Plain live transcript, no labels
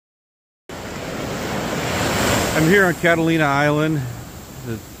I'm here on Catalina Island,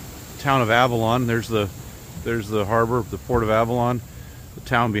 the town of Avalon. There's the harbor, the port of Avalon, the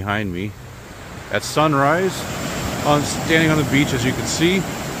town behind me. At sunrise, standing on the beach, as you can see,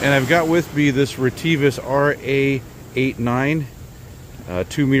 and I've got with me this Retevis RA89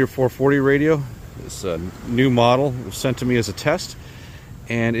 2-meter 440 radio. It's a new model. It was sent to me as a test,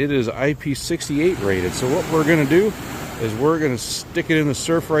 and it is IP68 rated. So what we're going to do is we're going to stick it in the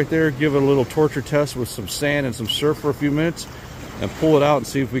surf right there, give it a little torture test with some sand and some surf for a few minutes, and pull it out and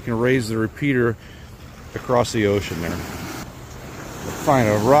see if we can raise the repeater across the ocean there. We'll find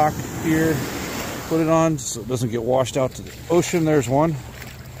a rock here, put it on so it doesn't get washed out to the ocean. There's one.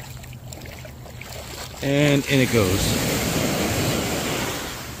 And in it goes.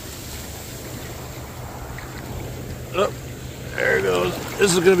 Oh, there it goes.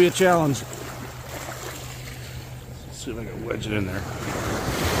 This is going to be a challenge. See if I can wedge it in there.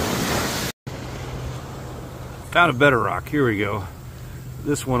 Found a better rock. Here we go.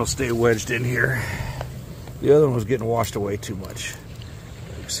 This one will stay wedged in here. The other one was getting washed away too much.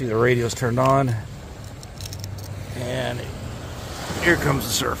 You can see the radio's turned on. And here comes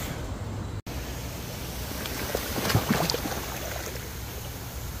the surf.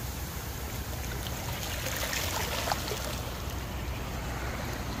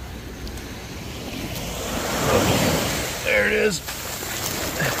 There it is.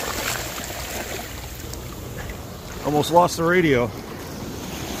 Almost lost the radio.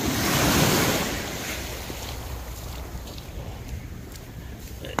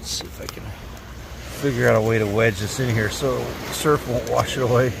 Let's see if I can figure out a way to wedge this in here so the surf won't wash it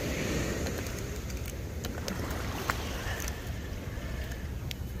away.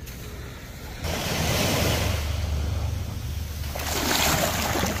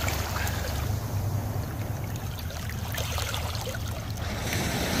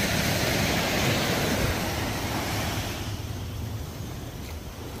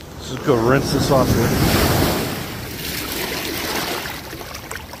 Just go rinse this off here.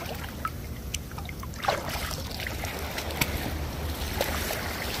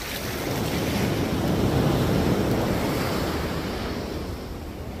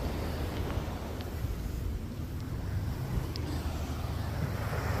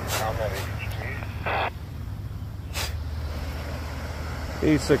 How many?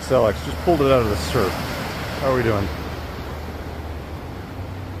 86LX, just pulled it out of the surf. How are we doing?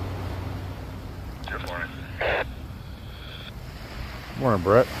 Morning,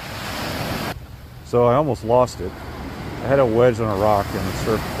 Brett. So I almost lost it. I had it wedged on a rock, and the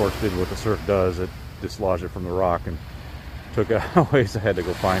surf, of course, did what the surf does. It dislodged it from the rock and took it out of ways. I had to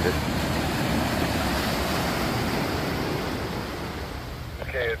go find it.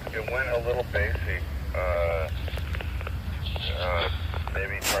 Okay, it went a little bassy.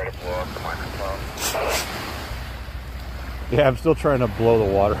 Maybe try to blow up the microphone. Yeah, I'm still trying to blow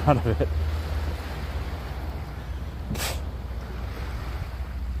the water out of it.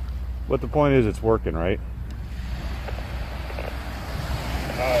 But the point is, it's working, right?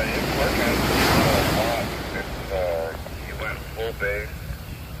 It's working a lot. You went full bass,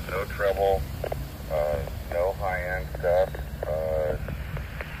 no treble, no high-end stuff.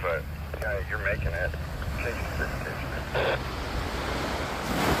 But yeah, you're making it.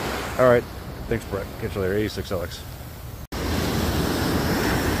 All right, thanks, Brett. Catch you later. 86LX.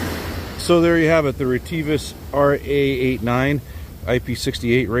 So there you have it, the Retevis RA89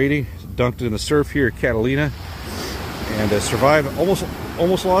 IP68 rating. Dunked it in the surf here at Catalina, and survived.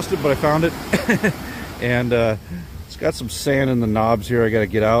 Almost lost it, but I found it. And it's got some sand in the knobs here. I got to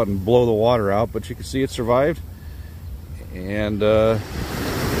get out and blow the water out, but you can see it survived, and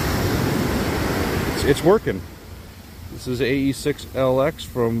it's working. This is AE6LX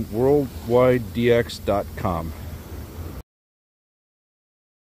from worldwidedx.com.